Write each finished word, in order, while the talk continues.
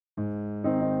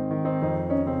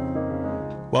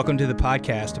Welcome to the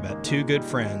podcast about two good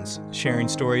friends sharing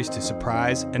stories to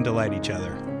surprise and delight each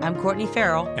other. I'm Courtney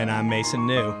Farrell. And I'm Mason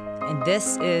New. And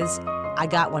this is I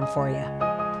Got One For You.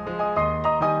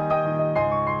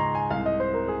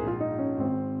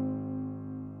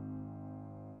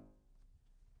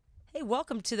 Hey,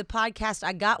 welcome to the podcast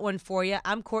I Got One For You.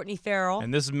 I'm Courtney Farrell.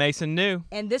 And this is Mason New.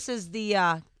 And this is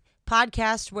the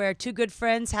podcast where two good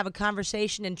friends have a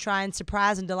conversation and try and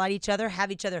surprise and delight each other,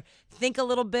 have each other think a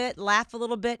little bit, laugh a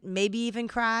little bit, maybe even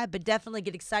cry, but definitely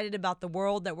get excited about the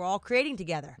world that we're all creating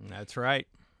together. That's right.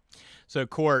 So,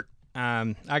 Court,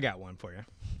 I got one for you.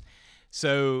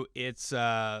 So it's,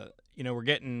 we're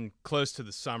getting close to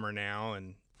the summer now.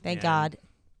 Thank God.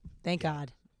 Thank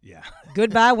God. Yeah.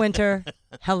 Goodbye, winter.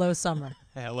 Hello, summer.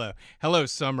 Hello,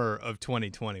 summer of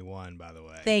 2021, by the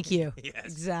way. Thank you. Yes.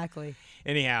 Exactly.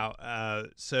 Anyhow,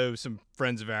 so some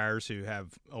friends of ours who have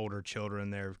older children,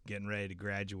 they're getting ready to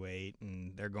graduate,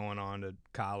 and they're going on to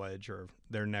college or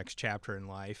their next chapter in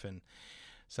life. And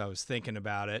so I was thinking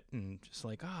about it and just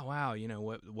like, oh, wow,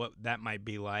 what that might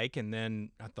be like. And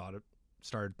then I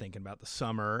started thinking about the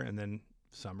summer and then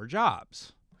summer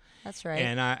jobs. That's right.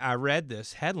 And I read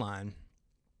this headline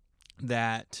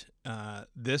that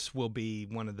this will be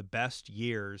one of the best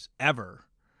years ever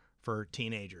for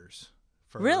teenagers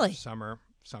for really? summer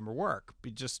work.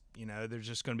 There's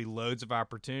just going to be loads of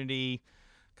opportunity,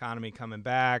 economy coming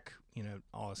back,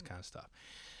 all this kind of stuff.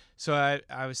 So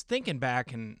I was thinking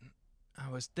back, and I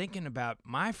was thinking about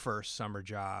my first summer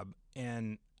job,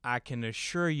 and I can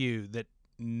assure you that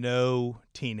no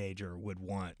teenager would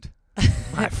want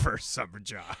my first summer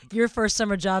job. Your first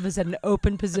summer job is at an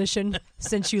open position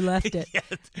since you left it. Yeah,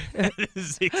 that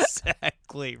is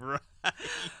exactly right.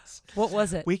 What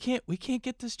was it? We can't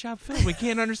get this job filled. We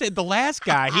can't understand. The last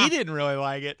guy, he didn't really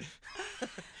like it.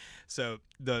 So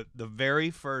the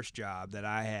very first job that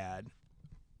I had,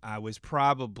 I was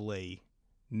probably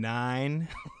 9.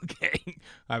 Okay.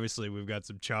 Obviously, we've got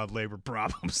some child labor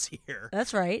problems here.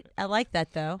 That's right. I like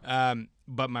that, though.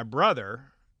 But my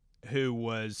brother, who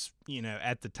was,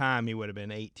 at the time he would have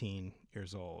been 18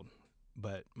 years old,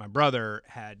 but my brother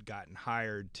had gotten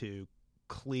hired to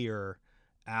clear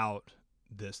out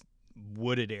this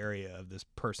wooded area of this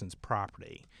person's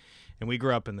property. And we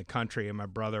grew up in the country, and my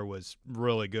brother was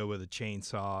really good with a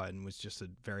chainsaw and was just a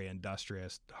very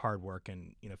industrious,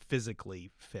 hardworking, physically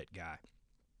fit guy.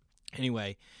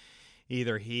 Anyway, he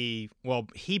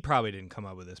probably didn't come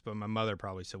up with this, but my mother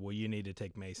probably said, well, you need to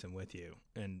take Mason with you.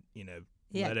 And,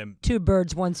 yeah, let him. 2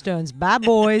 birds, 1 stone. Bye,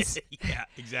 boys. Yeah,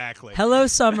 exactly. Hello,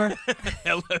 summer.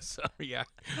 Hello, summer. Yeah,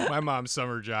 my mom's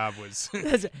summer job was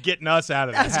getting us out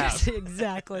of the house.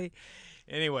 Exactly.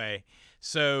 Anyway,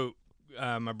 so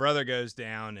my brother goes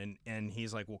down, and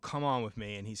he's like, "Well, come on with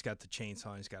me." And he's got the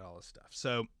chainsaw, and he's got all this stuff.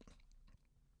 So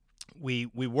we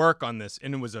work on this,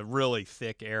 and it was a really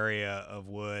thick area of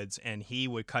woods, and he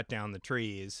would cut down the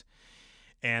trees,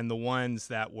 and the ones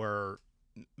that were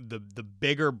the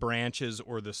bigger branches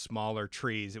or the smaller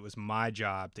trees, it was my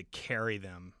job to carry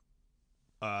them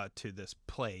to this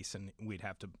place, and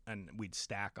we'd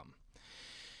stack them.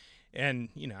 And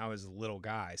I was a little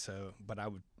guy, so but I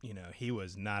would he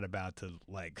was not about to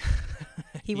like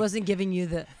he wasn't giving you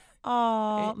the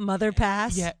mother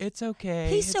pass. Yeah, it's okay.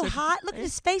 He's so hot. Look at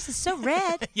his face, is so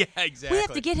red. Yeah, exactly. We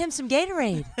have to get him some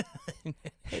Gatorade.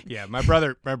 Yeah, my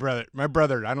brother, I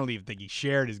don't even think he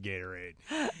shared his Gatorade.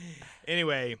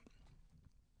 Anyway,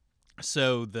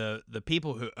 so the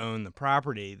people who own the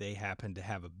property, they happen to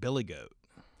have a billy goat.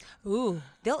 Ooh,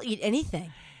 they'll eat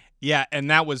anything. Yeah, and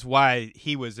that was why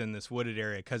he was in this wooded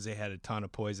area, because they had a ton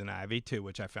of poison ivy too,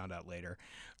 which I found out later.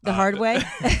 The hard way?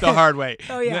 The hard way.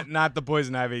 Oh, yeah. Not the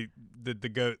poison ivy the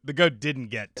goat didn't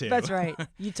get to. That's right.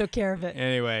 You took care of it.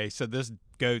 Anyway, so this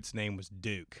goat's name was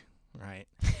Duke, right?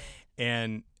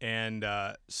 and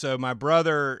so my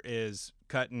brother is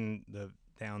cutting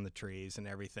down the trees and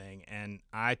everything, and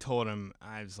I told him,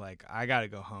 I was like, I got to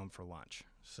go home for lunch.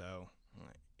 So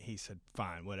he said,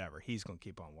 fine, whatever. He's going to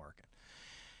keep on working.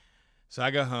 So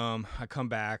I go home, I come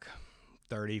back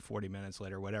 30, 40 minutes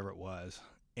later, whatever it was,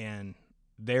 and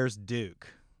there's Duke,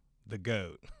 the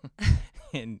goat.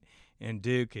 and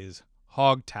Duke is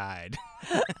hog-tied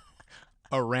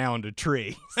around a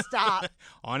tree. Stop.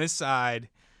 On his side,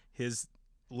 his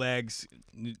legs.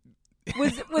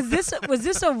 Was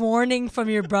this a warning from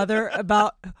your brother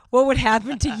about what would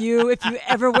happen to you if you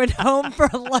ever went home for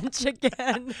lunch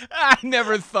again? I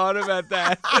never thought about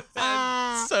that.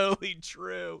 That's totally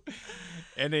true.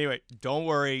 And anyway, don't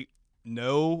worry.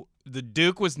 No, the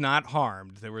Duke was not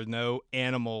harmed. There were no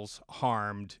animals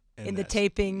harmed in the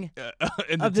taping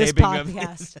in of the this taping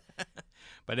podcast.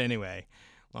 But anyway,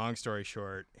 long story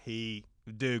short, he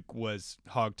Duke was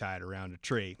hogtied around a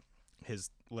tree, his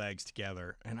legs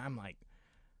together, and I'm like,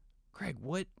 Craig,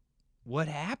 what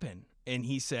happened? And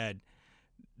he said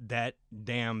that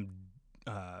damn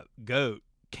goat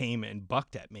came and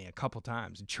bucked at me a couple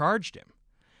times and charged him.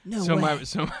 No so way.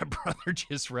 my brother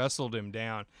just wrestled him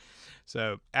down.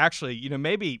 So actually,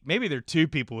 maybe there are two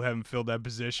people who haven't filled that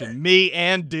position, me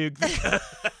and Duke.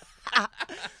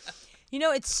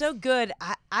 It's so good.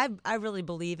 I really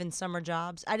believe in summer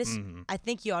jobs. Mm-hmm. I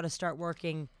think you ought to start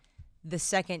working the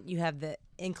second you have the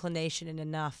inclination and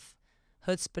enough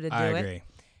chutzpah to do I it. agree.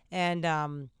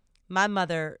 And my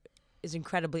mother is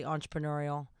incredibly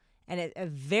entrepreneurial, and at a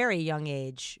very young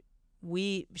age,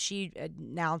 she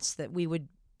announced that we would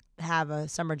have a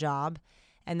summer job,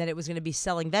 and that it was going to be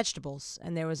selling vegetables.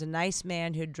 And there was a nice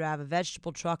man who'd drive a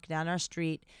vegetable truck down our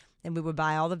street, and we would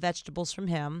buy all the vegetables from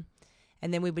him.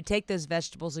 And then we would take those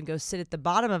vegetables and go sit at the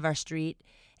bottom of our street,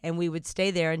 and we would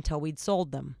stay there until we'd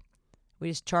sold them. We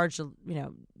just charged,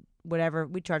 whatever.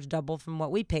 We charged double from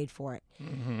what we paid for it.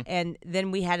 Mm-hmm. And then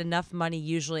we had enough money,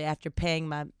 usually after paying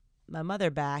my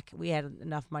mother back, we had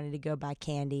enough money to go buy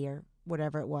candy or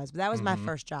whatever it was. But that was my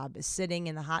first job, is sitting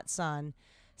in the hot sun,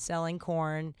 selling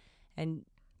corn and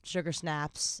sugar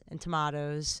snaps and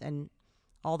tomatoes and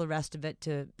all the rest of it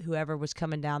to whoever was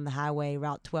coming down the highway,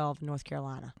 Route 12 in North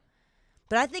Carolina.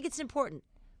 But I think it's important.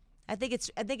 I think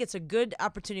it's a good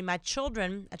opportunity. My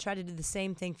children, I tried to do the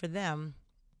same thing for them,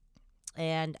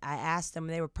 and I asked them.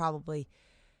 They were probably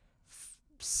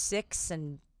 6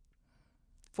 and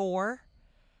 4,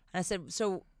 and I said,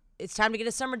 "So it's time to get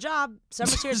a summer job.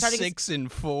 Summer's here. It's time to get 6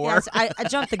 and 4. Yes, I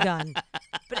jumped the gun.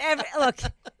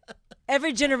 But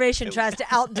every generation tries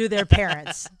to outdo their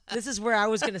parents. This is where I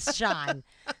was going to shine.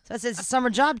 So I said, it's summer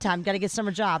job time. Got to get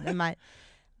summer job. And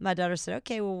my daughter said,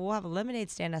 okay, well, we'll have a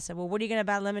lemonade stand. I said, well, what are you going to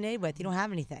buy lemonade with? You don't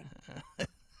have anything.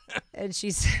 And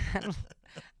she said,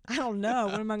 I don't know.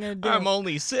 What am I going to do? I'm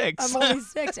only 6. I'm only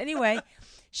 6. Anyway,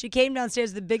 she came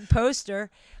downstairs with a big poster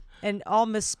and all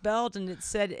misspelled, and it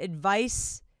said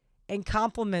advice and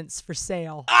compliments for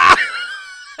sale.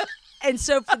 And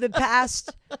so for the past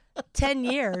 10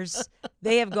 years,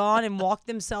 they have gone and walked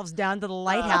themselves down to the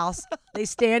lighthouse. They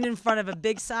stand in front of a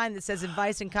big sign that says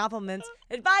advice and compliments.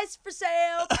 Advice for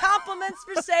sale, compliments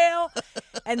for sale.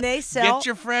 And they sell. Get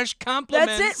your fresh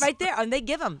compliments. That's it right there. And they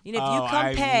give them. If you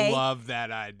come pay. I love that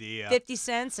idea. 50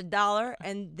 cents, $1,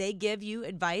 and they give you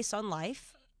advice on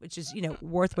life, which is,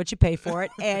 worth what you pay for it,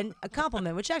 and a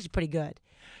compliment, which is actually pretty good.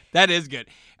 That is good.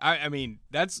 I mean,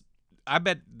 I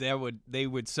bet they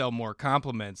would sell more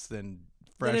compliments than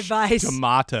fresh advice.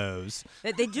 Tomatoes.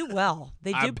 They do well.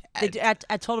 They I do. They do.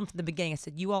 I told them from the beginning. I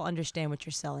said, "You all understand what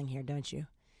you're selling here, don't you?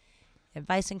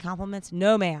 Advice and compliments?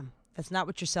 No, ma'am. That's not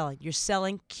what you're selling. You're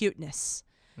selling cuteness.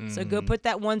 So go put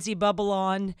that onesie bubble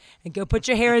on and go put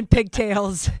your hair in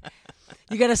pigtails.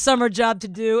 You got a summer job to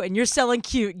do, and you're selling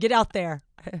cute. Get out there."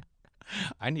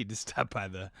 I need to stop by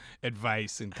the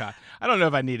advice and I don't know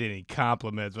if I need any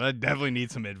compliments, but I definitely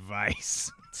need some advice.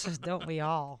 Don't we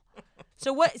all?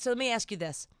 So let me ask you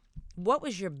this: what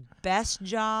was your best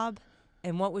job,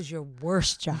 and what was your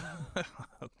worst job?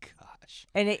 Oh gosh.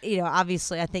 And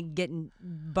obviously, I think getting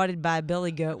butted by a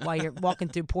billy goat while you're walking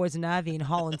through poison ivy and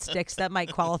hauling sticks, that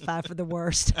might qualify for the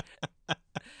worst.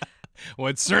 Well,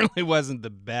 it certainly wasn't the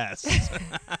best.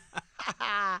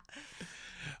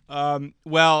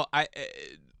 Well, I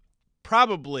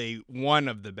probably one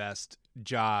of the best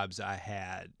jobs I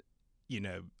had,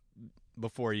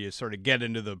 before you sort of get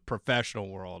into the professional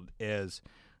world, is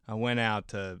I went out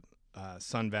to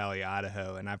Sun Valley,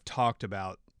 Idaho, and I've talked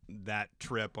about that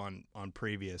trip on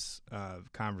previous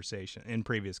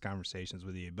conversations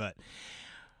with you. But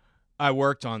I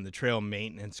worked on the trail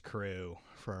maintenance crew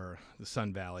for the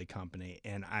Sun Valley Company,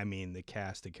 and I mean the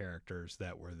cast of characters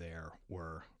that were there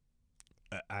were.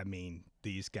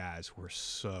 These guys were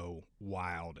so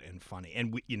wild and funny.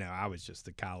 And, I was just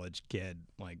a college kid.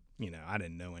 I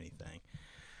didn't know anything.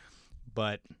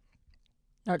 But.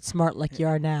 Not smart like you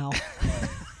are now.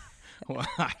 Well,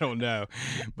 I don't know.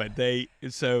 But the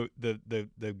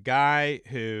guy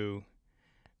who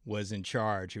was in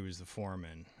charge, who was the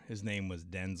foreman, his name was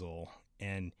Denzel.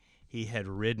 And he had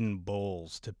ridden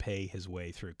bulls to pay his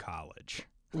way through college.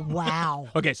 Wow.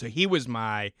 Okay, so he wasn't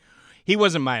my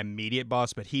immediate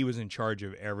boss, but he was in charge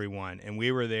of everyone. And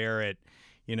we were there at,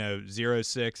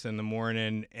 06 in the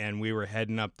morning, and we were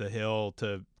heading up the hill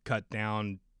to cut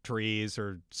down trees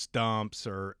or stumps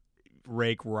or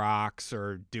rake rocks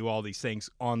or do all these things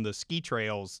on the ski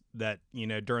trails that,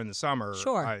 during the summer.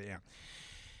 Sure. Yeah.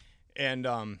 And,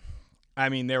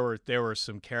 there were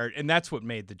some characters, and that's what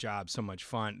made the job so much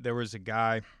fun. There was a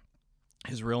guy,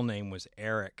 his real name was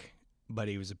Eric but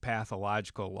he was a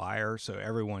pathological liar, so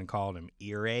everyone called him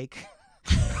Earache.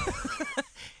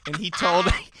 And he told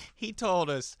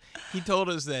us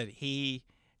that he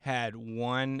had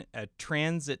won a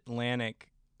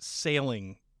transatlantic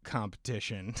sailing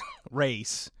competition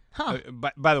race. Huh.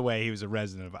 By the way, he was a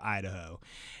resident of Idaho,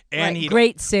 and Right,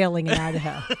 great sailing in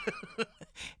Idaho.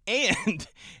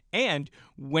 and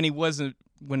when he wasn't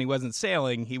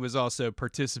sailing, he was also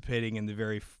participating in the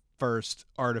very first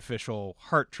artificial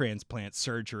heart transplant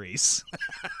surgeries.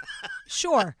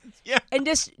 Sure. Yeah. And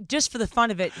just for the fun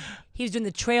of it, he was doing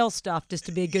the trail stuff just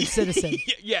to be a good citizen.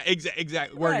 Yeah,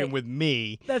 exactly. Working Right. with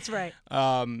me. That's right.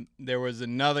 There was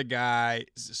another guy.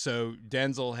 So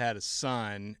Denzel had a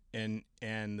son, and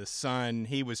the son,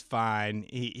 he was fine.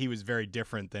 He was very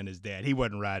different than his dad. He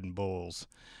wasn't riding bulls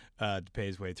to pay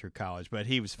his way through college, but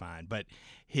he was fine. But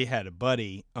he had a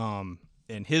buddy, and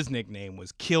his nickname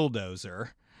was Killdozer.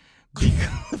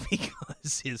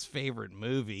 Because his favorite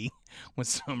movie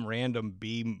was some random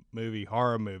B-movie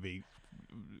horror movie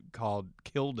called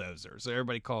Killdozer. So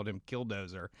everybody called him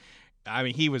Killdozer. I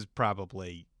mean, he was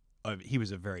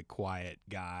a very quiet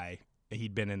guy.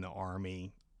 He'd been in the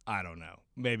Army. I don't know.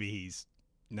 Maybe he's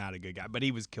not a good guy, but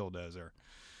he was Killdozer.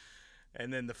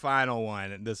 And then the final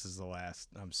one, and this is the last,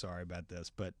 I'm sorry about this,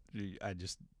 but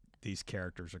these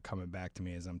characters are coming back to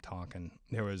me as I'm talking.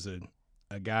 There was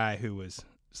a guy who was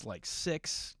like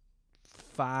 6'5"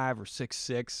 or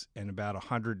 6'6" and about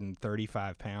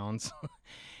 135 pounds,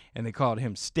 and they called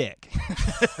him Stick.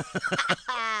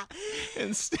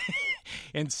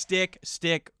 and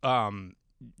Stick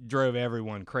drove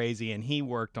everyone crazy, and he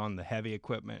worked on the heavy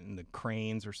equipment and the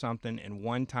cranes or something. And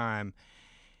one time,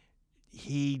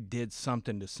 he did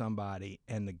something to somebody,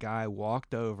 and the guy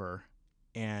walked over,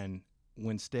 and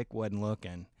when Stick wasn't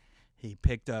looking, he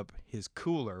picked up his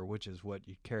cooler, which is what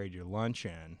you carried your lunch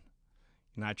in,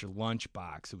 not your lunch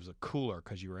box. It was a cooler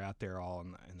because you were out there all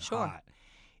in the Sure. hot.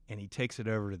 And he takes it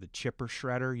over to the chipper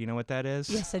shredder. You know what that is?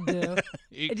 Yes, I do.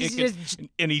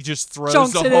 And he just throws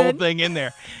chunks the it whole in. thing in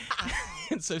there.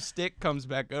 And so Stick comes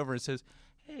back over and says,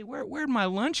 "Hey, where'd my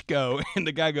lunch go?" And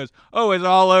the guy goes, "Oh, it's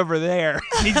all over there."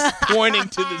 And he's pointing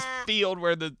to this field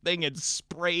where the thing had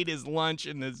sprayed his lunch,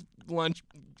 and his lunch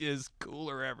is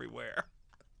cooler everywhere.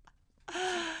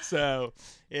 So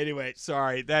anyway,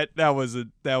 sorry, that was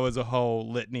a whole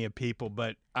litany of people,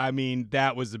 but I mean,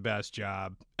 that was the best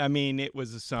job. I mean, it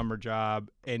was a summer job,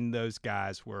 and those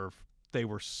guys were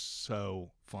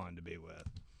so fun to be with.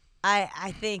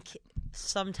 I think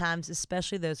sometimes,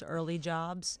 especially those early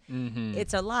jobs,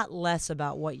 it's a lot less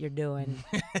about what you're doing,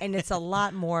 and it's a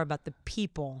lot more about the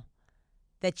people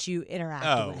that you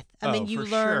interact with. I mean, you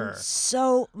for learn sure.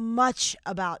 so much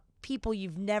about people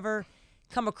you've never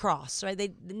come across, right? They're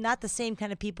not the same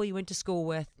kind of people you went to school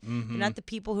with. They're not the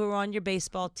people who are on your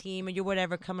baseball team or your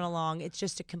whatever coming along. It's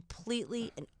just a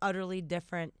completely and utterly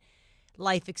different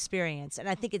life experience. And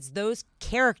I think it's those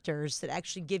characters that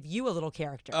actually give you a little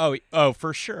character. Oh,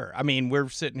 for sure. I mean, we're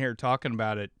sitting here talking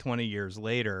about it 20 years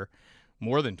later,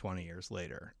 more than 20 years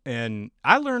later. And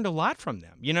I learned a lot from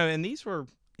them, and these were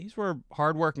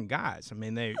hardworking guys. I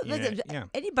mean, yeah.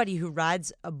 Anybody who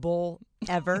rides a bull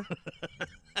ever,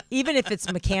 even if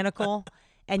it's mechanical,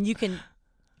 and you can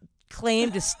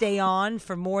claim to stay on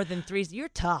for more than 3, you're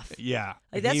tough. Yeah.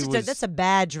 Like that's a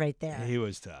badge right there. He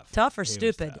was tough. Tough or He was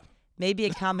stupid? tough. Maybe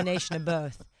a combination of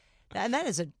both. And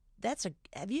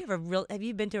have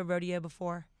you been to a rodeo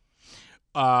before?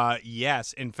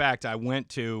 Yes. In fact, I went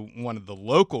to one of the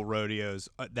local rodeos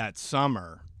that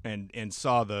summer and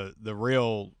saw the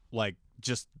real, like,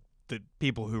 just the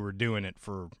people who were doing it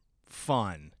for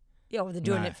fun. Yeah, well, they're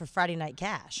doing it for Friday Night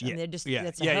Cash. I mean, they're just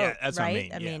that's a hoax, that's right?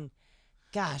 what I mean.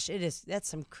 Gosh, that's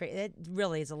some crazy. It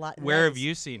really is a lot. Where have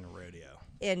you seen a rodeo?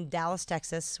 In Dallas,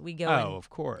 Texas. We go. Of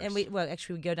course. And we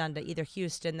go down to either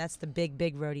Houston. That's the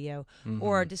big rodeo,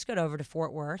 or just go over to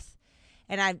Fort Worth.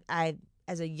 And I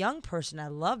as a young person, I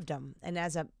loved them, and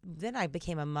then I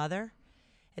became a mother,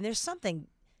 and there's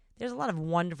a lot of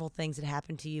wonderful things that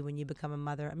happen to you when you become a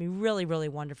mother. I mean, really, really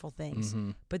wonderful things.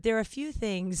 But there are a few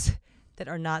things that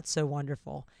are not so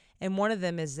wonderful. And one of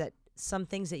them is that some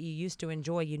things that you used to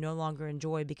enjoy, you no longer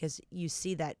enjoy because you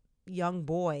see that young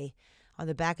boy on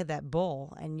the back of that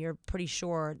bull, and you're pretty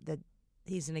sure that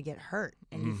he's going to get hurt,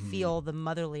 and you feel the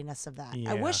motherliness of that.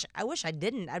 Yeah. I wish I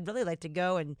didn't. I'd really like to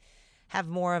go and have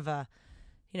more of a,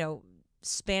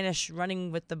 Spanish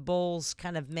running with the bulls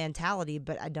kind of mentality,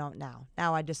 but I don't now.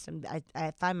 Now I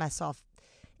find myself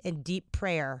in deep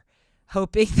prayer,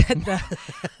 hoping that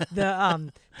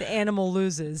the animal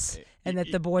loses and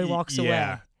that the boy walks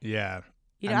away. Yeah.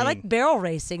 I like barrel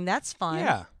racing. That's fun.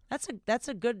 Yeah. That's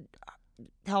a good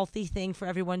healthy thing for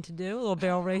everyone to do, a little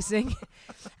barrel racing.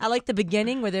 I like the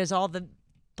beginning where there's all the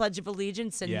Pledge of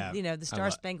Allegiance and, the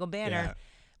Star Spangled Banner. Yeah.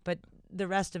 But the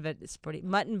rest of it is pretty.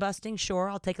 Mutton busting, sure,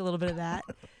 I'll take a little bit of that.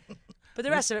 But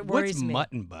the rest of it worries What's me.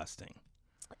 mutton busting?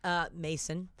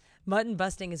 Mason. Mutton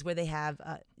busting is where they have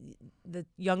the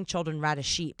young children ride a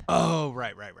sheep. Oh,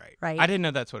 right. Right. I didn't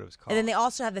know that's what it was called. And then they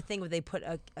also have the thing where they put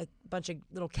a bunch of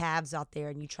little calves out there,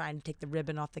 and you try and take the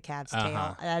ribbon off the calf's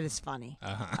tail. That is funny.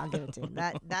 I'll give it to you.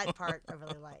 That part I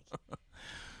really like.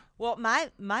 Well,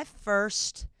 my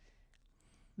first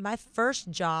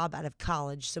job out of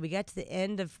college. So we got to the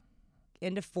end of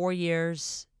 4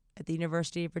 years at the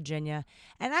University of Virginia,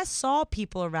 and I saw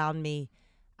people around me.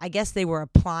 I guess they were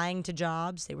applying to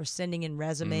jobs. They were sending in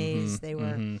resumes. They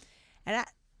were, and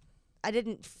I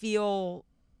didn't feel.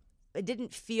 It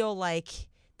didn't feel like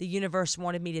the universe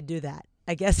wanted me to do that.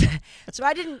 I guess so.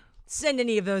 I didn't send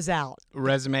any of those out.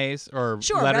 Resumes or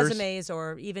sure, letters? Resumes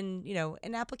or even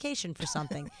an application for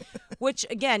something. Which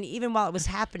again, even while it was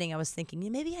happening, I was thinking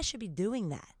maybe I should be doing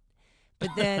that. But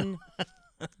then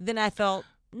I felt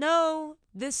no.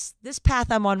 This path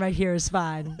I'm on right here is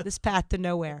fine. This path to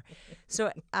nowhere.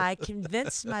 So I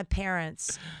convinced my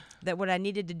parents that what I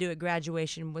needed to do at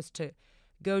graduation was to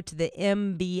go to the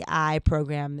MBI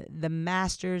program, the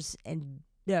Masters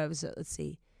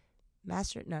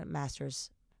Masters.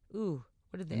 Ooh,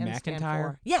 what did the M stand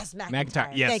for? Yes,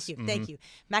 McIntyre. Yes. Thank you.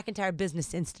 McIntyre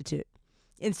Business Institute.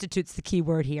 Institute's the key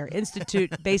word here.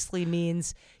 Institute basically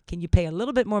means can you pay a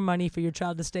little bit more money for your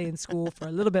child to stay in school for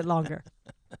a little bit longer?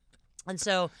 And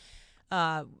so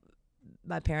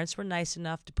my parents were nice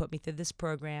enough to put me through this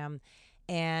program,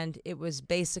 and it was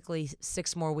basically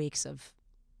 6 more weeks of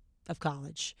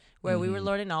college where we were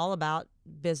learning all about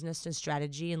business and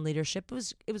strategy and leadership.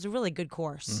 It was a really good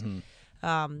course.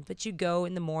 But you'd go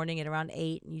in the morning at around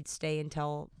 8 and you'd stay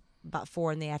until about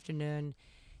 4 in the afternoon,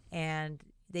 and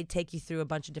they'd take you through a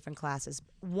bunch of different classes.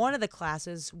 One of the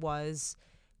classes was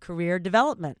career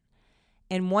development.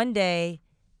 And one day,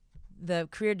 the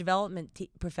career development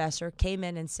professor came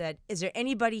in and said, "Is there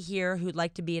anybody here who'd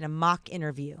like to be in a mock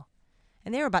interview?"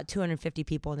 And there were about 250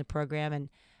 people in the program, and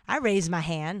I raised my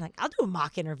hand, like, I'll do a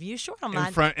mock interview. Sure, I don't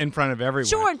mind. In front of everyone.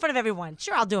 Sure, in front of everyone.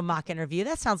 Sure, I'll do a mock interview.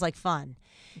 That sounds like fun.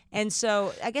 And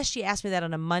so I guess she asked me that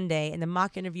on a Monday, and the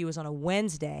mock interview was on a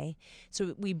Wednesday.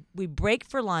 So we break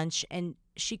for lunch, and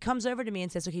she comes over to me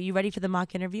and says, "Okay, you ready for the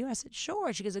mock interview?" I said,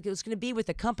 "Sure." She goes, "Okay, it was going to be with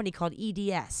a company called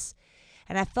EDS."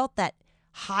 And I felt that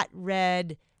hot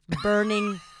red,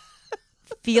 burning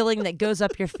feeling that goes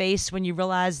up your face when you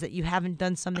realize that you haven't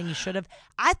done something you should have.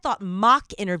 I thought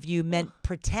mock interview meant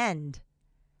pretend.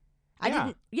 I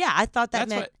didn't. Yeah, I thought that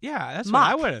meant. That's mock,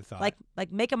 what I would have thought.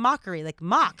 Like make a mockery, like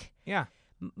mock. Yeah.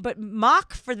 But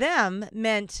mock for them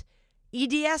meant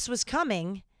EDS was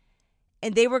coming,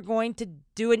 and they were going to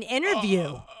do an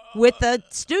interview with a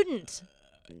student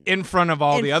in front of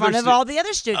all the other students. In front of all the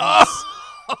other students.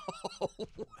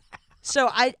 So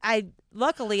I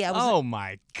luckily I was. Oh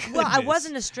my goodness. Well, I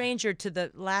wasn't a stranger to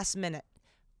the last minute.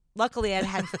 Luckily, I'd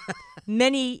had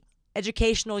many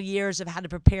educational years of how to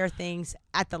prepare things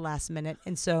at the last minute,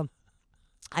 and so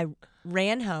I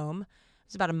ran home. It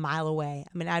was about a mile away.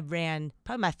 I mean, I ran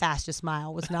probably my fastest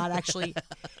mile was not actually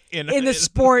in the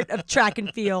sport of track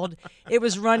and field. It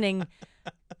was running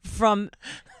from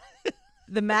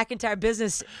the McIntyre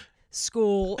Business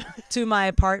School to my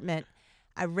apartment.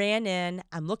 I ran in.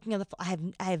 I'm looking at I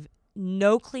have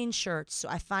no clean shirts, so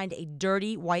I find a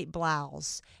dirty white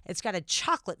blouse. It's got a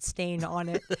chocolate stain on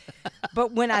it.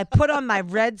 But when I put on my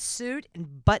red suit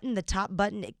and button the top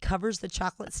button, it covers the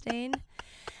chocolate stain.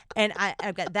 And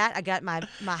I've got that. I got my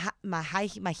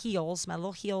heels, my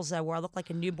little heels I wore. I look like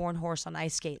a newborn horse on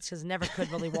ice skates because I never could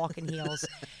really walk in heels.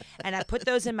 And I put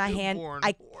those in my hand.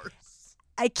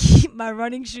 I keep my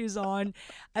running shoes on.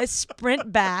 I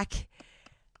sprint back.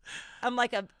 I'm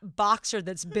like a boxer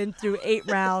that's been through 8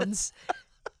 rounds.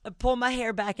 I pull my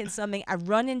hair back in something. I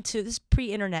run into, this is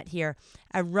pre-internet here.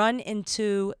 I run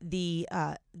into the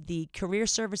career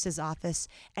services office,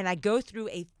 and I go through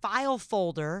a file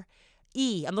folder.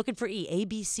 I'm looking for E, A,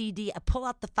 B, C, D. I pull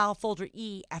out the file folder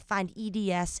E. I find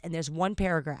EDS, and there's one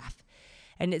paragraph.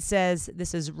 And it says,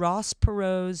 this is Ross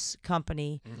Perot's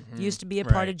company, used to be a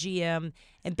part of GM,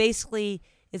 and basically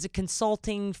is a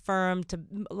consulting firm to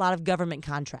a lot of government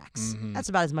contracts. That's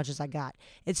about as much as I got.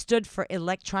 It stood for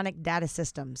Electronic Data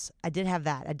Systems. I did have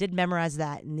that. I did memorize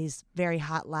that in these very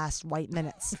hot last white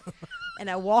minutes. And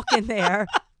I walk in there,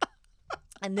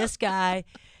 and this guy,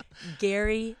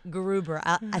 Gary Gruber,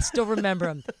 I still remember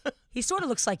him. He sort of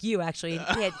looks like you, actually.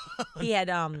 He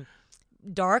had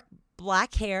dark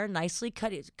black hair, nicely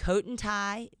cut, coat and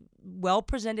tie,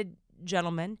 well-presented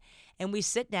gentleman. And we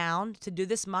sit down to do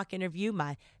this mock interview.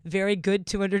 My very good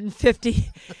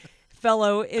 250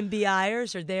 fellow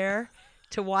MBIers are there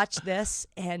to watch this.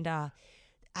 And I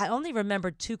only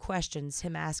remember 2 questions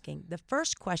him asking. The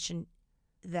first question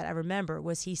that I remember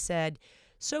was he said,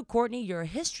 "So, Courtney, you're a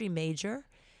history major.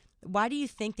 Why do you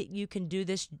think that you can do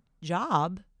this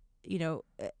job,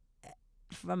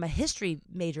 from a history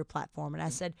major platform?" And I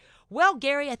said, "Well,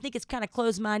 Gary, I think it's kind of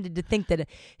closed-minded to think that a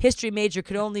history major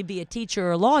could only be a teacher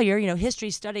or a lawyer. History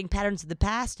studying patterns of the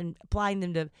past and applying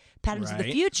them to patterns of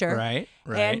the future. Right.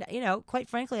 And, quite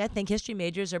frankly, I think history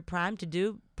majors are primed to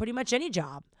do pretty much any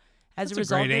job as a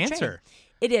result of their That's a great training." answer.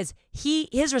 It is.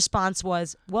 His response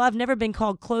was, "Well, I've never been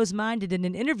called closed-minded in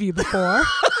an interview before."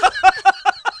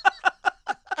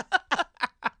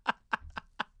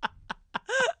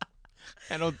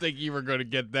 I don't think you were going to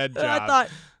get that job. And I thought,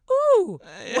 ooh,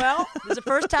 well, there's a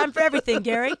first time for everything,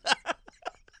 Gary.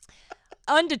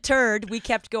 Undeterred, we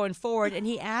kept going forward, and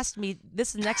he asked me, this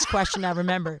is the next question I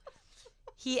remember.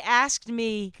 He asked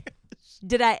me,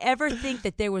 did I ever think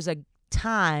that there was a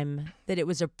time that it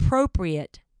was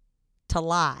appropriate to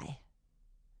lie?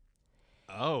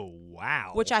 Oh,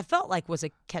 wow. Which I felt like was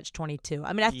a catch-22.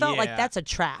 I mean, I felt like Yeah. that's a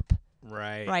trap,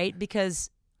 Right. right? Because,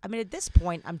 I mean, at this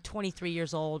point, I'm 23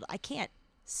 years old. I can't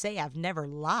say I've never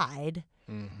lied.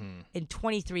 Mm-hmm. In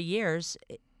 23 years,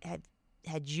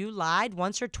 had you lied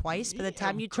once or twice by the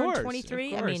time you turned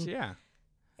 23? Of course, I mean, yeah.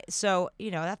 so,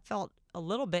 that felt a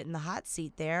little bit in the hot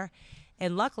seat there.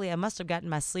 And luckily, I must have gotten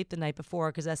my sleep the night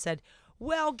before because I said,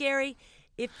 "Well, Gary,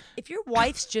 if your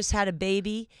wife's just had a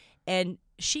baby and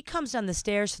she comes down the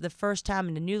stairs for the first time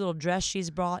in a new little dress she's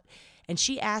brought and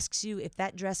she asks you if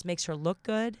that dress makes her look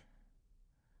good,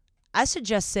 I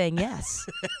suggest saying yes."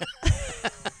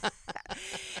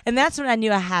 And that's when I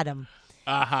knew I had him.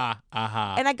 Uh-huh.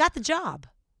 And I got the job.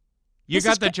 You This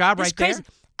got is the cra- job this right is crazy. there?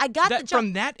 I got the job.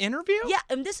 From that interview? Yeah,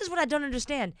 and this is what I don't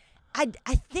understand. I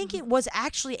think it was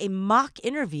actually a mock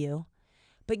interview,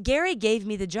 but Gary gave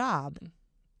me the job.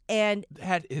 And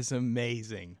That is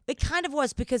amazing. it kind of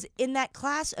was because in that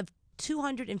class of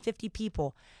 250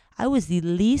 people, I was the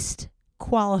least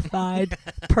qualified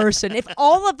person. If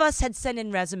all of us had sent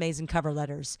in resumes and cover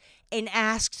letters and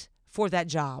asked for that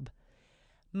job,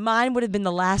 mine would have been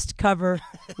the last cover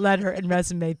letter and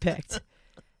resume picked.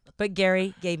 But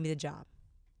Gary gave me the job.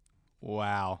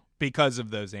 Wow. Because of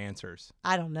those answers.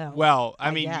 I don't know. Well, I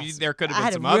mean, guess. there could I have had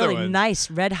been some a other really ones. nice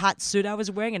red hot suit I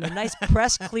was wearing and a nice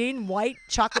pressed clean white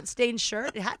chocolate stained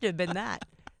shirt. It had to have been that.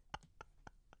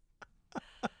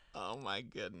 Oh, my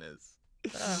goodness.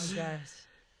 Oh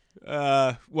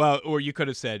gosh. Well, or you could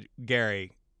have said,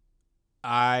 "Gary,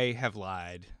 I have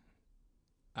lied.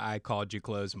 I called you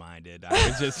closed-minded. I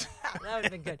was just..." That would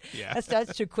have been good. Yeah.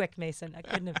 That's too quick, Mason. I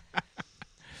couldn't have.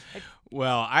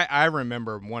 Well, I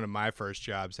remember one of my first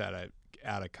jobs out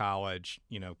of college.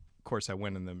 Of course, I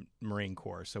went in the Marine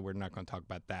Corps, so we're not going to talk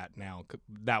about that now.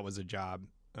 That was a job,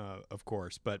 of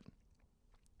course. But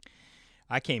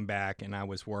I came back, and I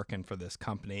was working for this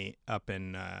company up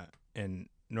in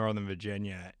Northern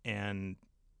Virginia, and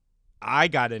I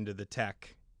got into the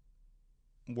tech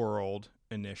world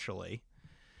initially,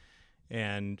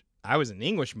 and I was an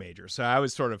English major, so I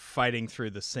was sort of fighting through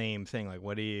the same thing, like,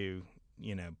 what do you...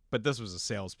 but this was a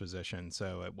sales position,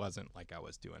 so it wasn't like I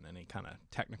was doing any kind of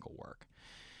technical work.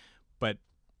 But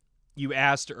you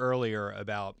asked earlier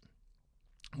about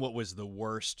what was the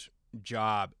worst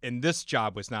job, and this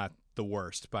job was not the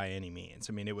worst by any means.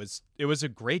 I mean, it was a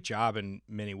great job in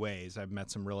many ways. I've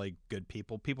met some really good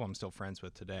people I'm still friends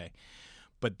with today.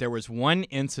 But there was one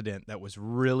incident that was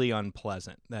really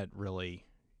unpleasant that really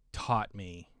taught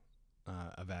me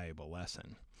a valuable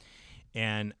lesson.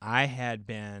 And I had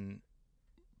been...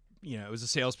 it was a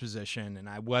sales position, and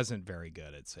I wasn't very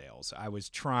good at sales. I was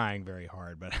trying very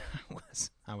hard, but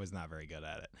I was not very good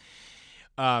at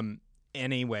it.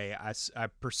 Anyway, I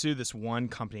pursued this one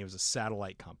company. It was a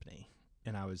satellite company,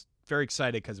 and I was very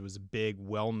excited because it was a big,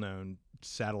 well-known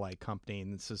satellite company.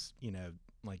 And this is,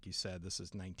 like you said, this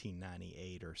is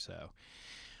 1998 or so.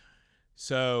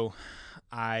 So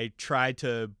I tried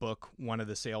to book one of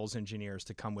the sales engineers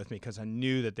to come with me because I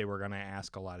knew that they were going to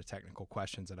ask a lot of technical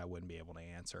questions that I wouldn't be able to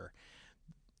answer.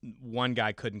 One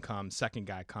guy couldn't come. Second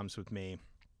guy comes with me.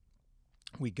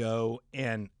 We go,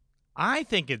 and I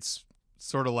think it's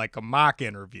sort of like a mock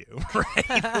interview,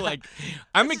 right? Like,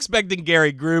 I'm expecting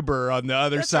Gary Gruber on the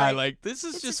other That's side. right. Like, this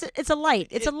is It's a light.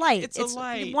 It's a light. It's a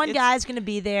light. One guy's gonna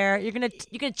be there. You're gonna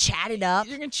chat it up.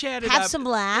 You're gonna chat it Have up. some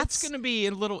laughs. It's gonna be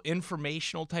a little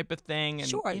informational type of thing, and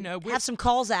Sure. we're- Have some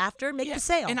calls after. Make yeah, the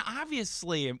sale. And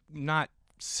obviously, I'm not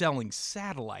selling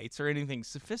satellites or anything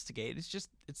sophisticated.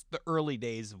 It's the early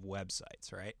days of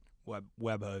websites, right?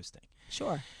 web hosting.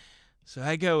 Sure. So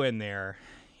I go in there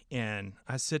and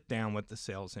I sit down with the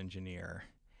sales engineer,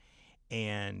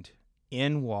 and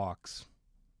in walks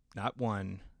not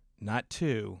 1, not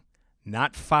 2,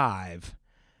 not 5,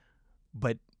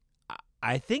 but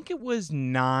I think it was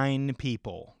 9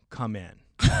 people come in.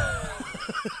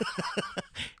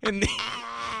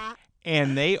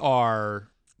 and they are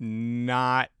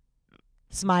not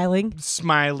Smiling.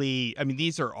 smiley. I mean,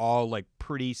 these are all like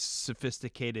pretty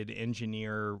sophisticated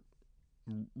engineer,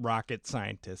 rocket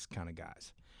scientist kind of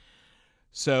guys.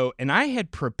 So, and I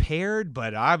had prepared,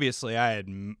 but obviously I had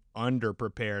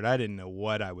underprepared. I didn't know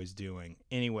what I was doing.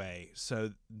 Anyway,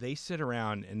 so they sit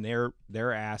around and they're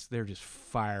just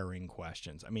firing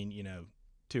questions. I mean,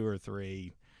 2 or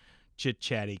 3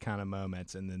 chit-chatty kind of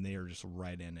moments, and then they are just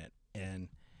right in it. And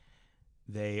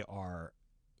they are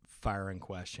firing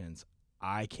questions.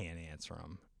 I can't answer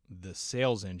them. The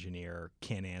sales engineer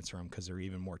can't answer them because they're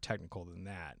even more technical than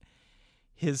that.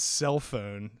 His cell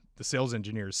phone, the sales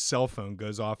engineer's cell phone,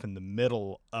 goes off in the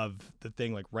middle of the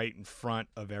thing, like right in front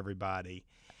of everybody.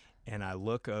 And I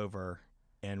look over,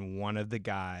 and one of the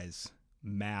guys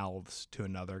mouths to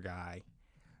another guy,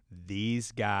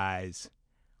 "These guys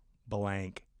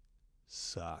blank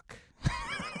suck."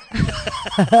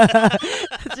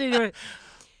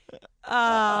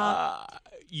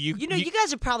 You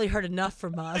guys have probably heard enough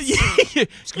from us. You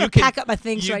just gonna pack up my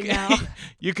things right now.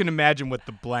 You can imagine what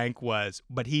the blank was,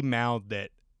 but he mouthed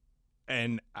it,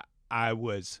 and I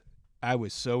was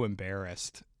so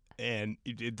embarrassed, and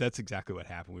that's exactly what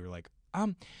happened. We were like,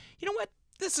 you know what?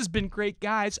 This has been great,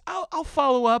 guys. I'll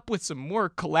follow up with some more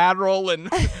collateral, and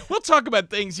we'll talk about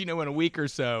things, in a week or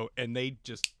so. And they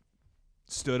just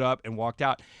stood up and walked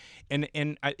out. And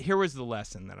here was the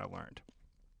lesson that I learned.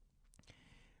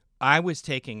 I was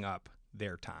taking up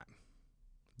their time.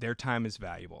 Their time is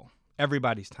valuable.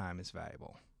 Everybody's time is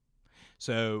valuable.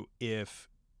 So if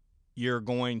you're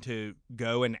going to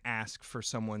go and ask for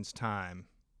someone's time,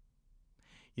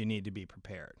 you need to be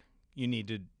prepared. You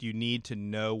need to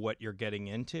know what you're getting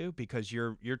into, because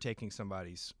you're taking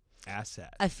somebody's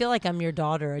asset. I feel like I'm your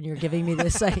daughter, and you're giving me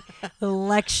this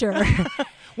lecture.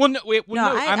 Well, no,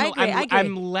 I agree.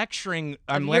 I'm lecturing.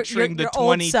 I'm lecturing the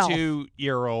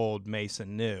 22-year-old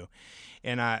Mason New,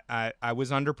 and I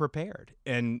was underprepared,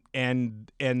 and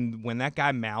when that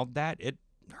guy mouthed that, it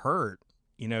hurt,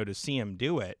 to see him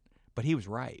do it, but he was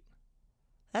right.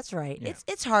 That's right. Yeah.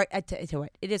 It's hard. I tell you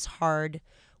what, it is hard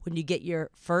when you get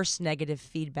your first negative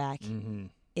feedback in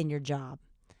your job,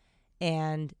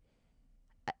 and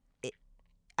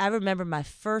I remember my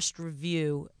first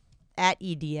review at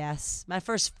EDS, my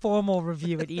first formal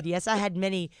review at EDS. I had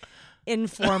many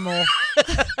informal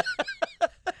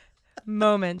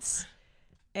moments,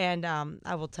 and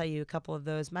I will tell you a couple of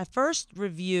those. My first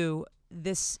review,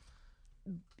 this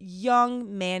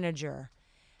young manager,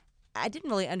 I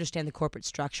didn't really understand the corporate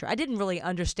structure. I didn't really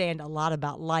understand a lot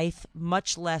about life,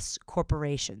 much less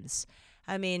corporations.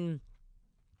 I mean,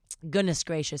 goodness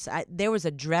gracious, there was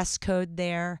a dress code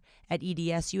there at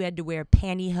EDS. You had to wear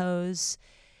pantyhose,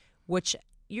 which,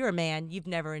 you're a man, you've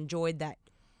never enjoyed that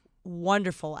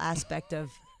wonderful aspect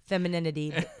of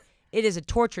femininity. But it is a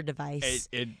torture device.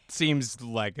 It seems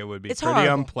like it would be It's pretty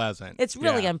horrible. unpleasant. It's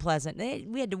really unpleasant.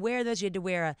 We had to wear those. You had to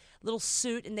wear a little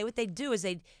suit, and what they'd do is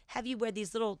they'd have you wear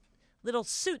these little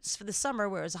suits for the summer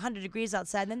where it was 100 degrees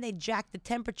outside, and then they'd jack the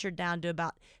temperature down to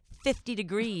about 50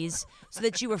 degrees so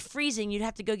that you were freezing. You'd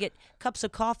have to go get cups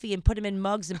of coffee and put them in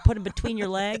mugs and put them between your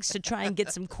legs to try and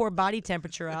get some core body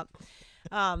temperature up.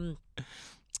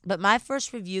 But my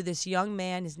first review, this young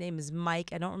man, his name is Mike.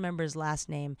 I don't remember his last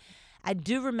name. I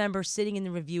do remember sitting in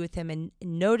the review with him and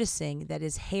noticing that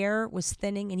his hair was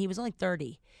thinning, and he was only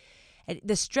 30. And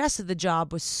the stress of the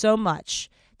job was so much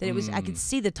that it was, I could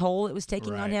see the toll it was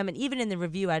taking on him. And even in the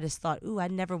review, I just thought, ooh, I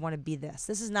never want to be this.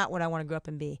 This is not what I want to grow up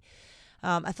and be.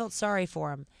 I felt sorry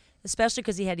for him, especially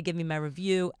because he had to give me my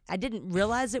review. I didn't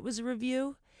realize it was a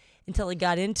review until he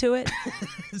got into it.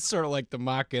 It's sort of like the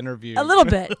mock interview. A little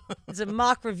bit. It's a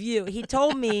mock review. He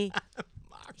told me,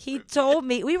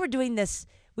 we were doing this,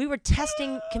 we were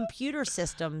testing computer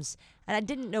systems, and I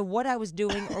didn't know what I was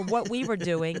doing or what we were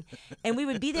doing. And we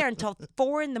would be there until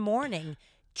 4 a.m.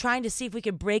 trying to see if we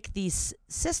could break these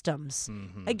systems.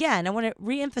 Again, I want to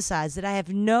reemphasize that I have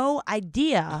no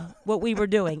idea what we were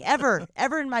doing. Ever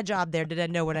in my job there did I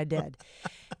know what I did.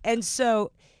 And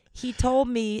so he told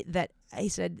me he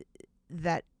said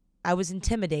that I was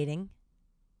intimidating.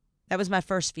 That was my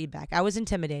first feedback. I was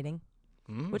intimidating,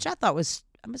 which I thought I was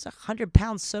 100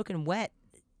 pounds soaking wet,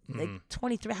 like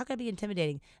 23. How could I be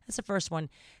intimidating? That's the first one.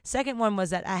 Second one was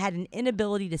that I had an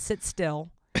inability to sit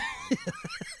still.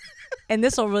 And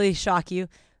this will really shock you.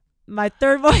 My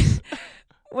third one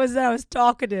was that I was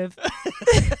talkative.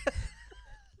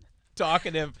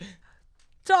 Talkative.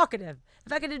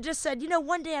 If I could have just said,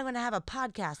 one day I'm going to have a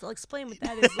podcast. I'll explain what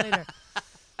that is later.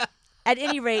 At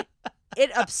any rate,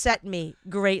 it upset me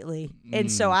greatly. And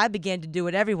so I began to do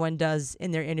what everyone does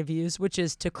in their interviews, which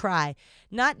is to cry.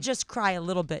 Not just cry a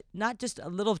little bit, not just a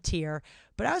little tear,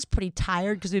 but I was pretty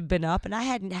tired because we'd been up and I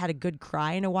hadn't had a good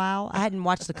cry in a while. I hadn't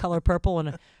watched The Color Purple in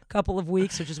a couple of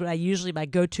weeks, which is what my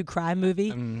go-to cry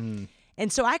movie. Mm-hmm.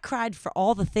 And so I cried for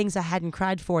all the things I hadn't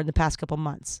cried for in the past couple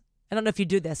months. I don't know if you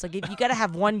do this. Like, if you got to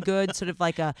have one good sort of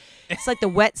it's like the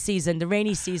wet season, the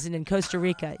rainy season in Costa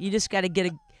Rica. You just got to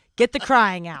get the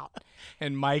crying out.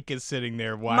 And Mike is sitting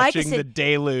there watching the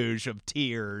deluge of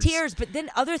tears. Tears, but then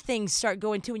other things start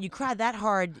going too. When you cry that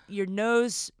hard, your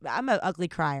nose, I'm an ugly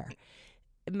crier.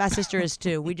 My sister is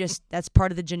too. That's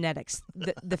part of the genetics.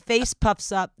 The face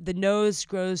puffs up, the nose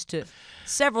grows to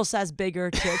several sizes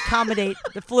bigger to accommodate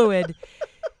the fluid.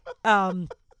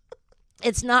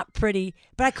 It's not pretty,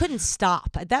 but I couldn't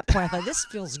stop. At that point, I thought, this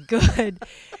feels good.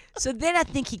 So then I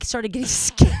think he started getting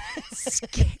scared.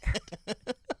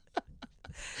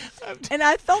 And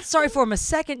I felt sorry for him a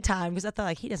second time because I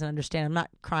thought, he doesn't understand. I'm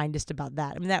not crying just about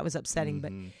that. I mean, that was upsetting.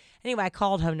 Mm-hmm. But anyway, I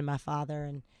called home to my father,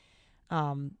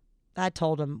 and I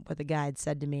told him what the guy had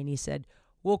said to me. And he said,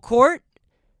 well, Court,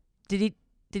 did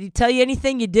he tell you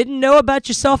anything you didn't know about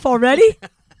yourself already?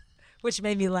 Which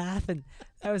made me laugh, and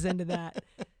I was into that.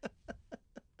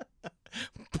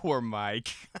 Poor Mike.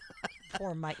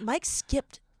 Poor Mike. Mike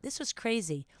skipped. This was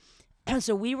crazy.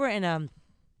 So we were in a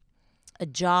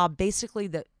job. Basically,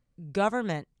 the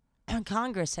government,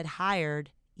 Congress had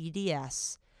hired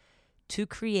EDS to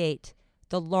create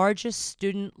the largest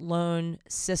student loan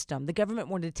system. The government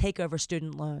wanted to take over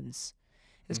student loans.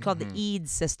 It was called the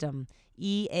EADS system,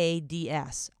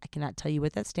 EADS. I cannot tell you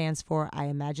what that stands for. I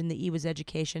imagine the E was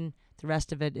education. The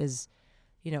rest of it is,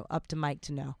 up to Mike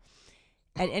to know.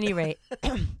 At any rate,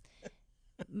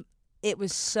 it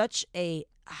was so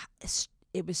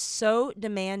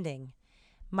demanding.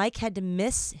 Mike had to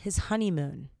miss his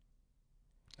honeymoon.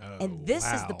 Oh, and this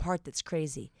is the part that's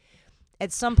crazy.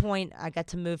 At some point, I got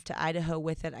to move to Idaho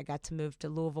with it. I got to move to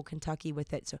Louisville, Kentucky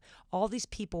with it. So all these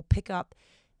people pick up.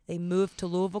 They move to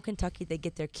Louisville, Kentucky. They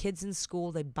get their kids in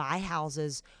school. They buy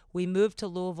houses. We moved to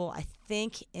Louisville, I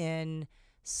think, in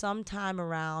sometime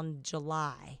around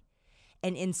July.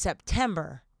 And in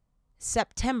September,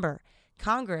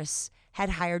 Congress had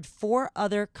hired 4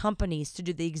 other companies to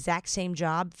do the exact same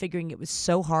job, figuring it was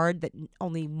so hard that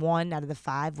only 1 out of the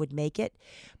 5 would make it.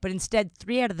 But instead,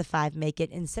 3 out of the 5 make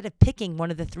it. Instead of picking one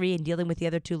of the 3 and dealing with the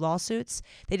other 2 lawsuits,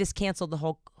 they just canceled the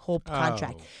whole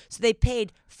contract. Oh. So they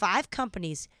paid 5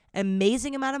 companies an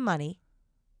amazing amount of money,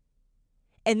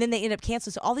 and then they ended up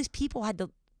canceling. So all these people had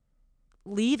to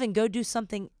leave and go do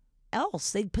something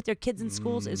else. They'd put their kids in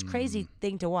schools. It was a crazy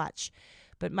thing to watch.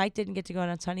 But Mike didn't get to go on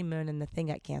his honeymoon, and the thing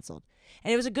got canceled.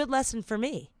 And it was a good lesson for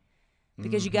me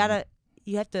because you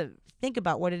have to think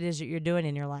about what it is that you're doing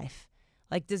in your life.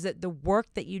 Like, does it, the work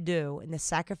that you do and the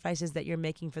sacrifices that you're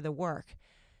making for the work,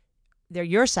 they're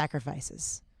your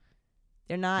sacrifices.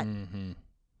 They're not.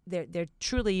 They're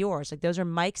truly yours. Like, those are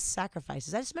Mike's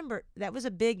sacrifices. I just remember that was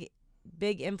a big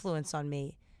influence on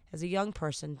me as a young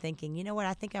person, thinking, you know what,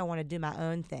 I think I want to do my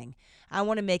own thing. I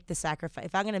want to make the sacrifice.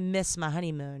 If I'm going to miss my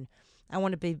honeymoon, I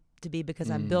want it to be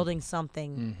because I'm building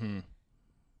something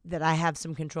that I have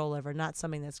some control over, not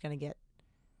something that's going to get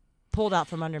pulled out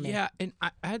from under me. Yeah, and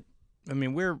I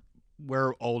mean,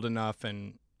 we're old enough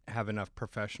and have enough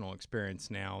professional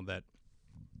experience now that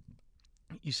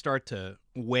you start to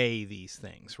weigh these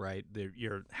things, right?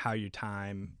 How your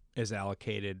time is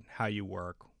allocated, how you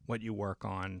work, what you work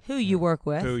on, who you work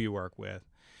with.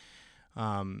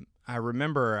 I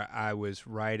remember I was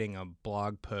writing a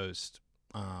blog post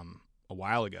a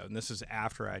while ago, and this is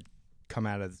after I'd come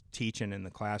out of teaching in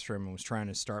the classroom and was trying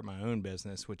to start my own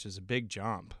business, which is a big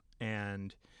jump.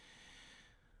 And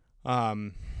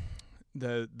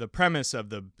the premise of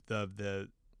the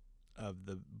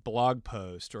blog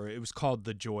post, or it was called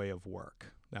 "The Joy of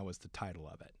Work." That was the title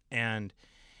of it, and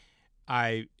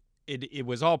it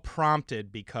was all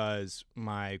prompted because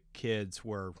my kids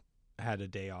had a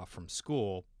day off from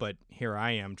school, but here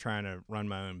I am trying to run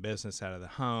my own business out of the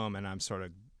home, and I'm sort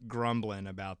of grumbling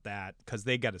about that because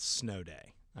they got a snow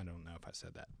day. I don't know if I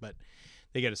said that, but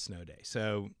they get a snow day.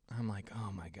 So I'm like,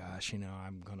 oh my gosh,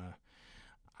 I'm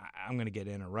gonna get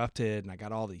interrupted, and I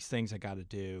got all these things I got to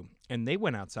do. And they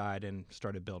went outside and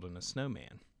started building a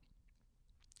snowman,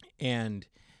 and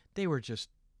they were just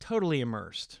totally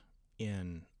immersed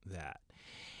in that.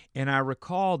 And I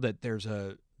recall that there's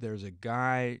there's a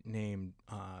guy named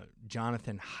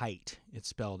Jonathan Haidt. It's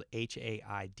spelled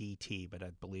Haidt, but I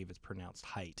believe it's pronounced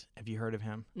Haidt. Have you heard of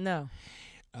him? No.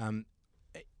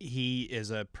 He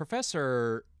is a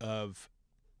professor of,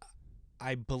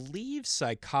 I believe,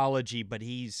 psychology, but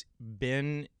he's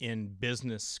been in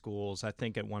business schools. I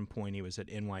think at one point he was at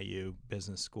NYU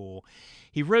Business School.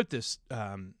 He wrote this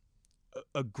a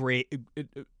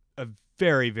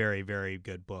very, very, very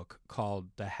good book called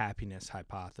The Happiness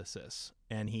Hypothesis,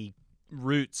 and he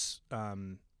roots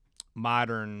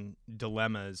modern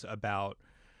dilemmas about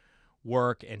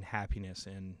work and happiness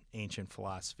in ancient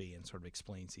philosophy and sort of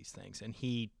explains these things. And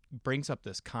he brings up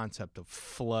this concept of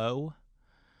flow.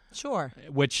 Sure.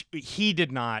 Which he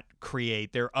did not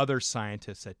create. There are other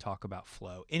scientists that talk about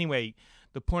flow. Anyway,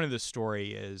 the point of the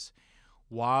story is,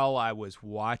 while I was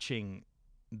watching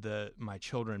my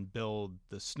children build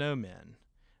the snowmen,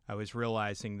 I was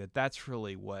realizing that that's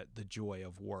really what the joy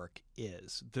of work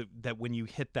is. That when you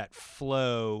hit that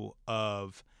flow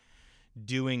of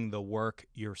doing the work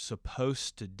you're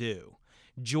supposed to do,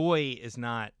 joy is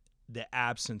not the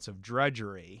absence of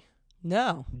drudgery.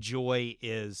 No. Joy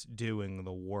is doing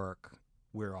the work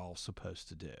we're all supposed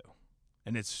to do.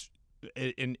 And it's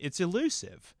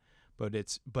elusive,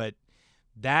 but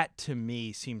that to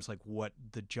me seems like what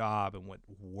the job and what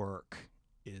work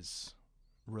is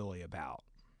really about.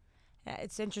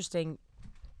 It's interesting.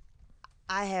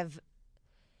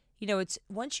 It's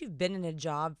once you've been in a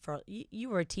job you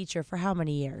were a teacher for how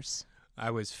many years?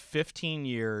 I was 15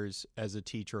 years as a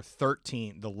teacher,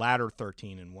 the latter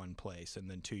 13 in one place, and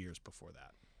then 2 years before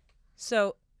that.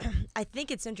 So I think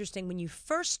it's interesting when you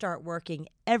first start working,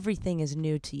 everything is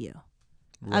new to you.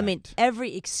 Right. I mean,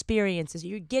 every experience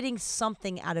you're getting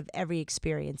something out of every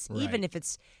experience. Right. Even if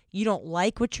you don't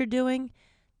like what you're doing,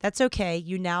 that's okay.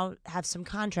 You now have some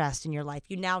contrast in your life.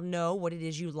 You now know what it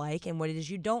is you like and what it is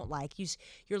you don't like.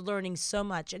 You're learning so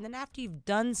much. And then after you've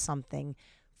done something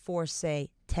for, say,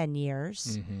 10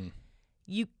 years, mm-hmm.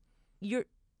 you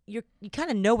kind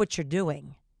of know what you're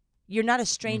doing. You're not a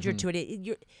stranger mm-hmm.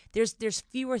 to it. There's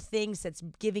fewer things that's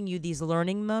giving you these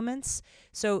learning moments.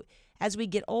 So as we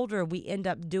get older, we end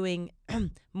up doing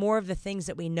more of the things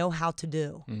that we know how to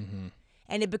do. Mm-hmm.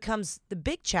 And it becomes the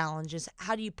big challenge is,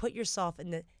 how do you put yourself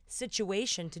in the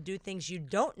situation to do things you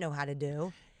don't know how to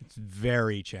do? It's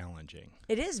very challenging.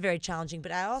 It is very challenging,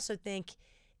 but I also think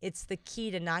it's the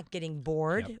key to not getting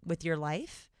bored with your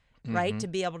life, right? Mm-hmm. To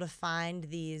be able to find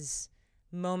these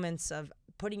moments of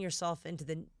putting yourself into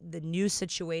the new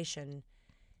situation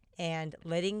and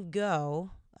letting go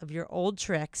of your old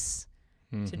tricks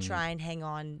mm-hmm. to try and hang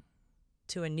on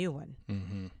to a new one.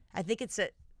 Mm-hmm. I think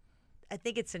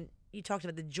you talked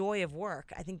about the joy of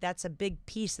work. I think that's a big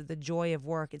piece of the joy of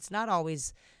work. It's not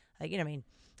always like,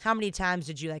 how many times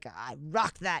did you I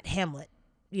rocked that Hamlet,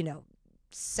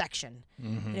 section.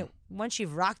 Mm-hmm. Once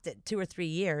you've rocked it 2 or 3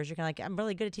 years, you're kind of I'm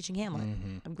really good at teaching Hamlet.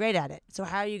 Mm-hmm. I'm great at it. So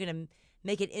how are you going to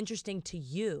make it interesting to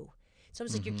you? It's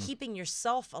almost like you're keeping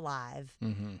yourself alive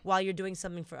mm-hmm. while you're doing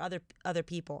something for other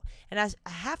people. And I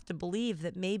have to believe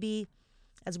that maybe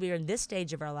as we are in this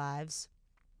stage of our lives,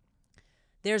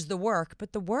 there's the work,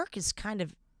 but the work is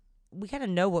we kind of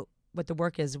know what the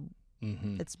work is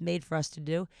mm-hmm. that's made for us to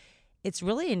do. It's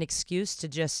really an excuse to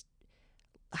just,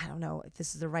 I don't know if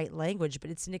this is the right language, but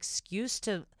it's an excuse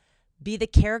to be the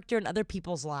character in other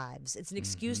people's lives. It's an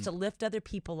excuse mm-hmm. to lift other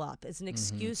people up. It's an mm-hmm.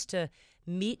 excuse to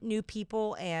meet new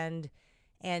people and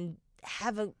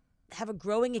have a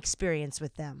growing experience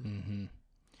with them.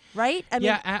 Mm-hmm. Right?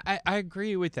 I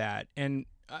agree with that. And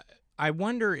I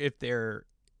wonder if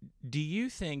do you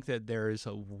think that there is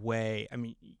a way,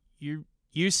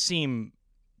 you seem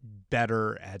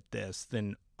better at this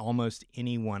than almost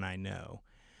anyone I know,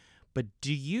 but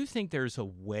do you think there's a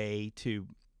way to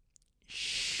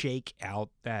shake out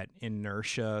that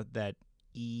inertia, that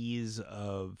ease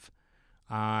of,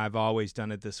 I've always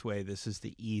done it this way, this is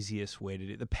the easiest way to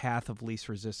do it, the path of least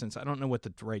resistance? I don't know what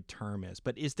the right term is,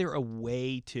 but is there a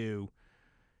way to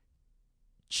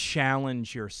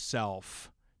challenge yourself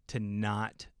to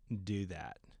not do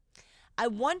that? I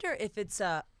wonder if it's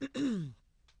I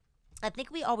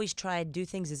think we always try to do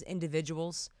things as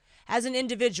individuals. As an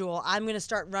individual, I'm going to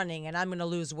start running and I'm going to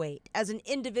lose weight. As an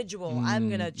individual, I'm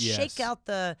going to shake out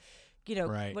the,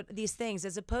 right. these things,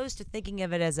 as opposed to thinking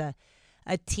of it as a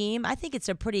team. I think it's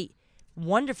a pretty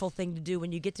wonderful thing to do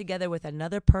when you get together with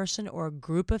another person or a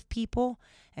group of people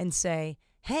and say,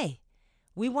 hey,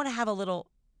 we want to have a little,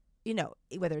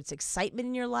 whether it's excitement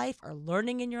in your life or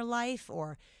learning in your life,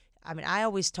 or, I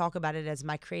always talk about it as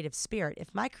my creative spirit.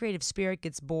 If my creative spirit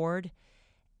gets bored,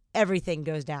 everything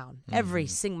goes down.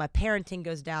 Mm-hmm. My parenting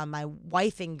goes down, my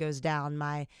wifing goes down,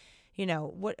 my, you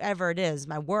know, whatever it is,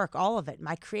 my work, all of it,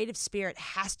 my creative spirit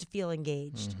has to feel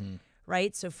engaged,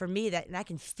 right? So for me, and I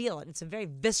can feel it. It's a very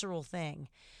visceral thing.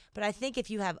 But I think if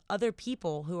you have other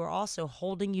people who are also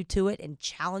holding you to it and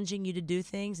challenging you to do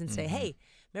things and say, hey,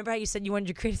 remember how you said you wanted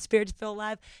your creative spirit to feel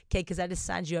alive? Okay, because I just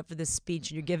signed you up for this speech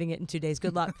and you're giving it in 2 days.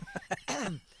 Good luck.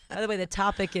 By the way, the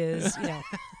topic is,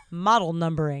 model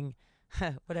numbering,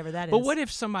 whatever that is. But what if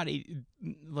somebody,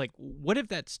 what if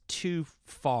that's too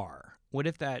far? What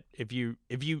if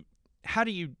how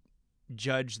do you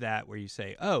judge that where you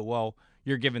say, oh, well,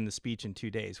 you're giving the speech in 2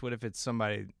 days? What if it's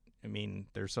somebody,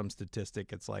 there's some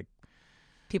statistic, it's like.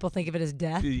 People think of it as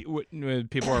death?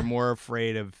 People are more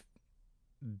afraid of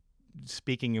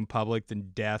speaking in public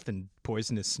than death and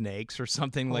poisonous snakes or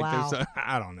something. Wow.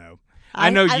 I don't know. I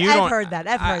know you don't. I've heard that.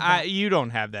 I've heard that. You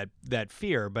don't have that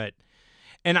fear,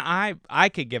 and I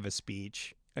could give a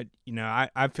speech.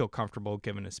 I feel comfortable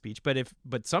giving a speech,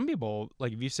 but some people,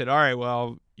 like if you said, all right,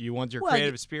 well, you want your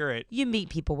creative spirit. You meet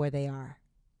people where they are.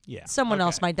 Yeah. Someone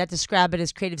else might not describe it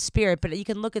as creative spirit, but you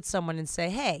can look at someone and say,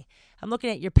 hey, I'm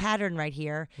looking at your pattern right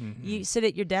here. You sit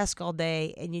at your desk all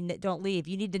day and you don't leave.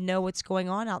 You need to know what's going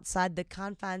on outside the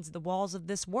confines of the walls of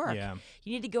this work. Yeah.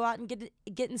 You need to go out and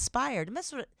get inspired. And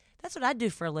that's what I do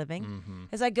for a living,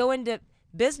 is I go into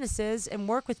businesses and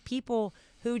work with people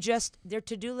who just, their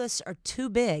to-do lists are too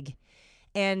big.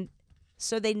 And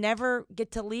so they never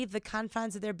get to leave the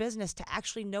confines of their business to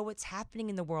actually know what's happening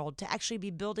in the world, to actually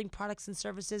be building products and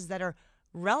services that are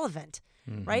relevant,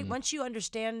 right? Once you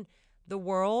understand the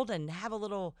world and have a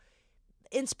little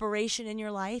inspiration in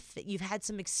your life, that you've had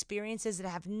some experiences that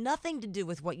have nothing to do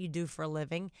with what you do for a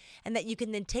living, and that you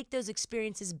can then take those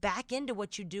experiences back into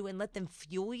what you do and let them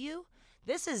fuel you,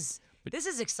 this is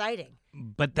exciting.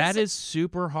 But that is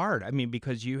super hard.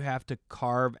 Because you have to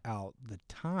carve out the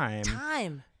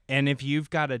time. And if you've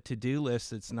got a to-do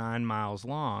list that's 9 miles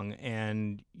long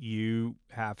and you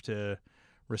have to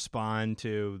respond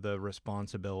to the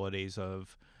responsibilities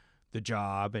of the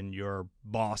job and your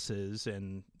bosses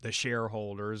and the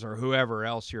shareholders or whoever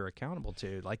else you're accountable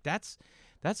to,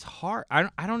 that's hard. I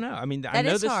don't know. I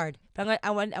know is hard. But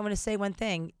I want to say one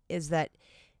thing is that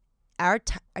our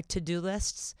to-do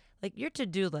lists, like your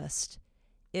to-do list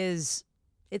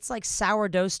it's like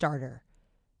sourdough starter.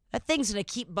 That thing's gonna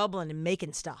keep bubbling and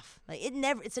making stuff.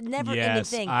 It's a never-ending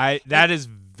thing. That is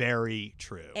very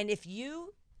true. And if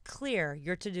you clear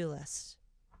your to-do list,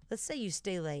 let's say you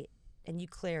stay late and you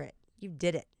clear it, you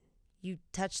did it. You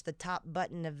touched the top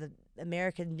button of the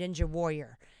American Ninja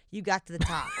Warrior. You got to the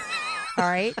top. All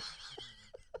right.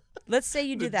 Let's say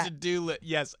you do that. To-do list.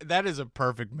 Yes, that is a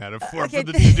perfect metaphor for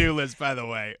the to-do list. By the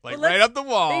way, right up the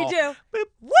wall. There you do.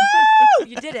 Woo!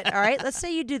 You did it. All right. Let's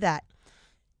say you do that.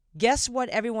 Guess what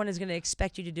everyone is going to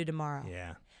expect you to do tomorrow?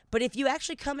 Yeah. But if you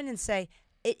actually come in and say,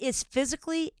 it is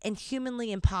physically and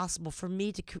humanly impossible for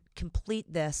me to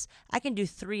complete this, I can do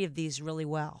 3 of these really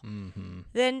well.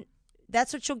 Then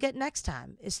that's what you'll get next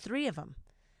time, is 3 of them.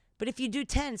 But if you do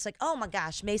 10, it's like, oh my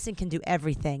gosh, Mason can do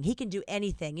everything. He can do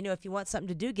anything. If you want something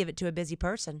to do, give it to a busy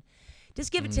person.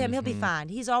 Just give it to him. He'll be fine.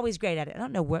 He's always great at it. I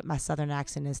don't know what my Southern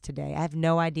accent is today. I have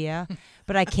no idea,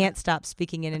 but I can't stop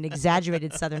speaking in an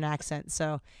exaggerated Southern accent.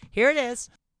 So here it is.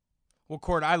 Well,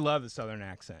 Cord, I love the Southern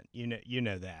accent. You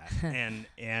know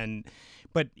that.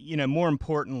 But more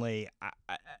importantly,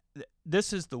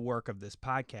 this is the work of this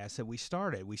podcast that we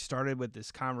started. We started with this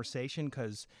conversation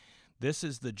because this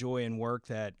is the joy and work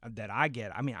that I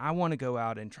get. I want to go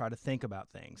out and try to think about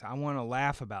things. I want to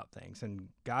laugh about things, and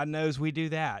God knows we do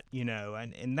that,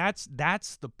 and that's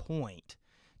the point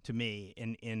to me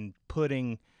in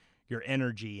putting your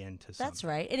energy into something. That's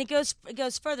right. And it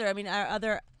goes further. Our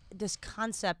other this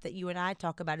concept that you and I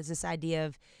talk about is this idea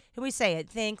of, and we say it,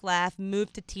 think, laugh,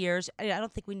 move to tears. I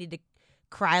don't think we need to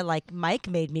cry like Mike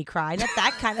made me cry. Not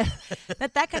that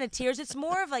kind of tears. It's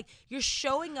more of like you're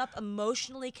showing up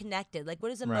emotionally connected. Like,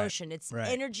 what is emotion? Right. It's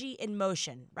energy in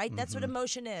motion, right? That's what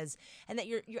emotion is. And that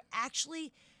you're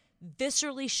actually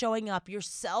viscerally showing up. Your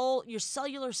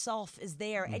cellular self is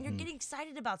there, and you're getting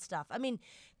excited about stuff.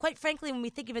 Quite frankly, when we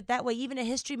think of it that way, even a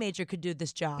history major could do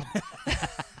this job.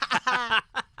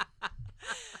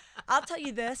 I'll tell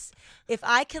you this. If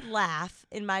I could laugh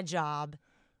in my job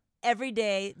every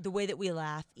day the way that we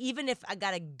laugh, even if I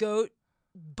got a goat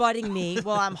butting me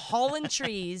while I'm hauling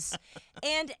trees,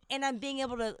 and I'm being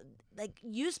able to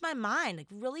use my mind,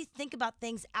 really think about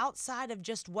things outside of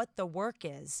just what the work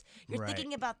is. You're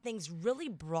thinking about things really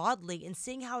broadly and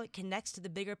seeing how it connects to the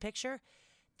bigger picture.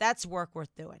 That's work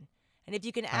worth doing. And if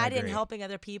you can add in helping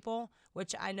other people,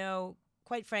 which I know,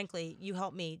 quite frankly, you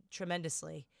help me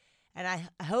tremendously, and I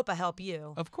hope I help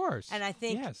you. Of course. And I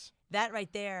think that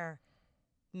right there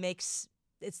makes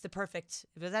it's the perfect.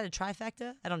 Was that a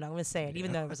trifecta? I don't know. I'm gonna say it,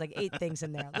 even though it was like 8 things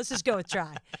in there. Let's just go with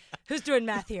try. Who's doing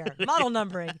math here? Model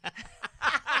numbering.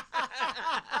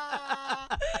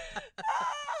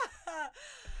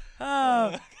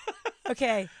 Oh,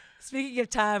 okay. Speaking of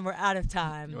time, we're out of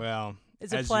time. Well,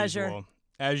 it's a pleasure.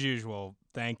 As usual,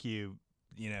 thank you,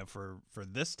 for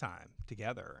this time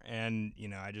together. And,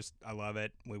 I love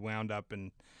it. We wound up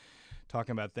and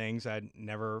talking about things I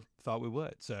never thought we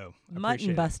would. So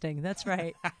mutton busting. That's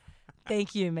right.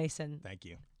 Thank you, Mason. Thank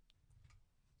you.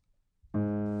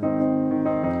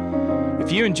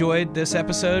 If you enjoyed this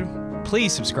episode,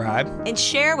 please subscribe. And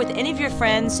share with any of your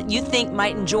friends you think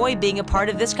might enjoy being a part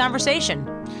of this conversation.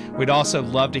 We'd also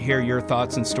love to hear your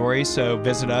thoughts and stories, so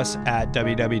visit us at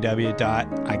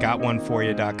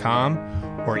www.igotOneForYou.com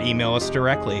or email us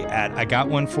directly at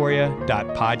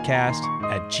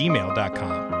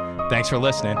igotOneForYou.podcast@gmail.com. Thanks for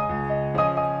listening.